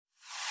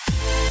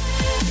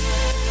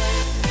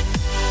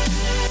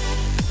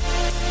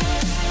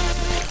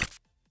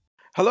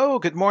Hello,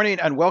 good morning,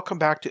 and welcome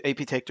back to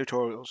AP Tech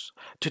Tutorials.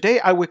 Today,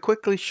 I will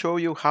quickly show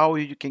you how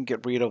you can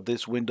get rid of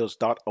this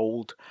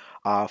Windows.old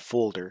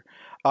folder.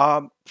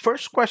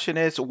 First question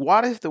is,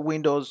 what is the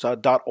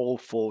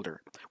Windows.old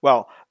folder?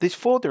 Well, this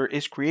folder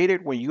is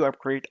created when you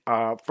upgrade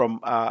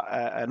from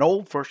an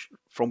old version,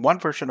 from one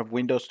version of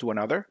Windows to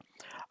another.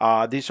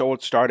 This all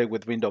started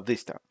with Windows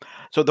Vista.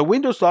 So the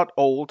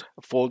Windows.old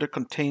folder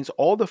contains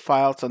all the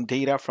files and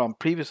data from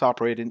previous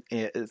operating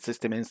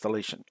system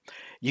installation.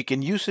 You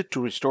can use it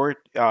to restore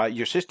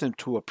your system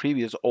to a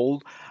previous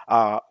old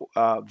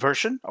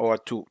version or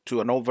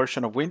to an old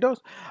version of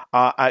Windows.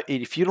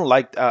 If you don't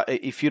like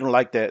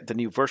the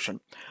new version.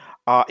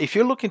 If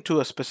you're looking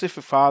to a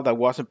specific file that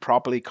wasn't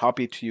properly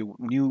copied to your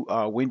new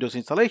Windows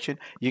installation,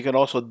 you can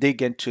also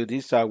dig into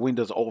this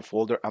Windows old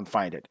folder and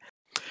find it.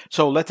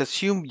 So let's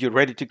assume you're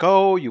ready to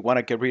go. You want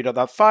to get rid of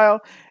that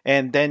file,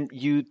 and then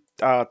you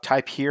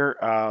type here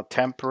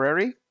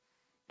temporary.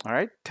 All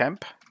right,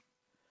 temp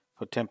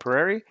for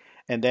temporary,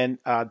 and then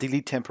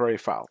delete temporary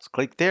files.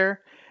 Click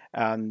there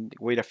and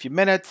wait a few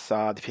minutes.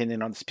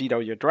 Depending on the speed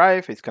of your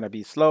drive, it's going to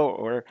be slow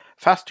or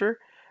faster.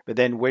 But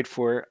then wait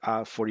for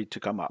it to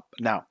come up.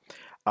 Now,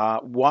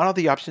 one of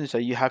the options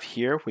that you have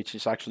here, which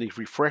is actually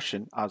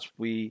refreshing, as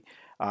we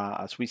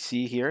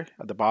see here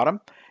at the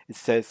bottom, it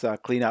says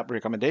cleanup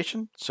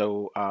recommendation.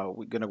 So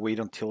we're going to wait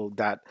until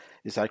that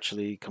is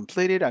actually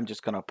completed. I'm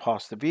just going to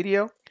pause the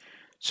video.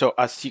 So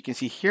as you can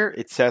see here,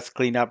 it says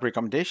cleanup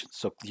recommendations.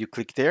 So you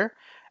click there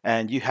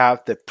and you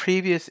have the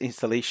previous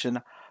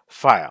installation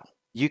file.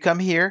 You come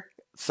here,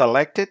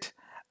 select it.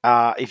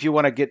 If you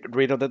want to get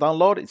rid of the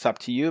download, it's up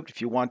to you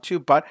if you want to,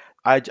 but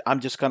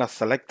I'm just going to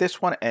select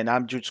this one and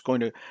I'm just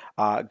going to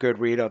get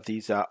rid of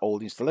these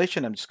old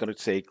installation. I'm just going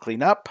to say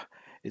clean up.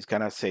 It's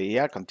going to say,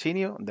 yeah,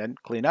 continue, and then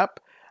clean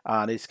up.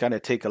 And it's going to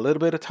take a little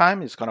bit of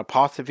time. It's going to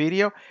pause the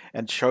video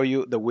and show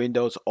you the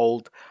Windows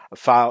old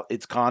file.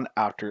 It's gone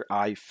after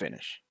I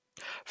finish.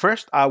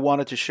 First, I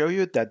wanted to show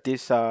you that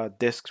this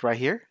disk right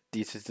here,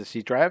 this is the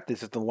C drive.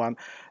 This is the one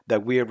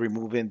that we are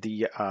removing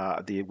the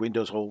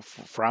Windows old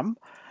from.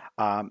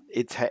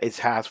 It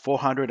has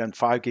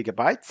 405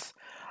 gigabytes,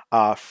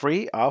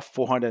 free of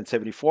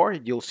 474.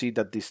 You'll see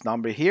that this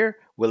number here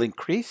will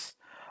increase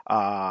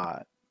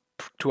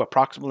to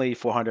approximately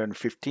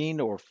 415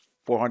 or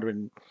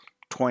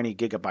 420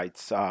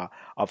 gigabytes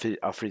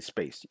of free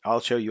space. I'll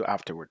show you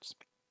afterwards.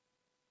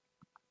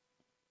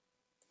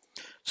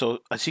 So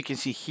as you can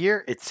see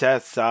here, it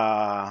says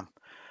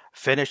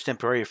finish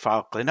temporary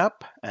file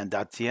cleanup, and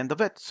that's the end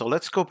of it. So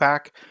let's go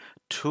back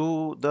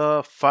to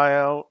the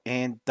file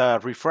and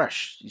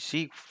refresh. You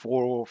see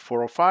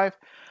 405.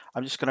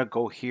 I'm just gonna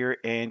go here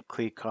and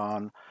click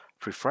on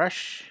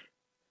refresh,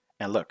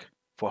 and look,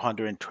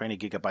 420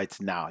 gigabytes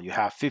now. You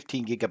have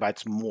 15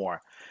 gigabytes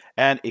more.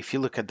 And if you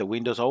look at the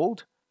Windows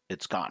old,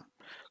 it's gone.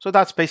 So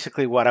that's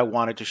basically what I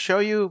wanted to show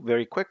you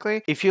very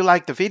quickly. If you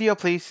like the video,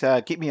 please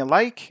give me a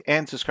like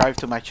and subscribe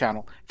to my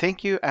channel.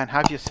 Thank you and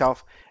have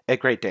yourself a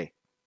great day.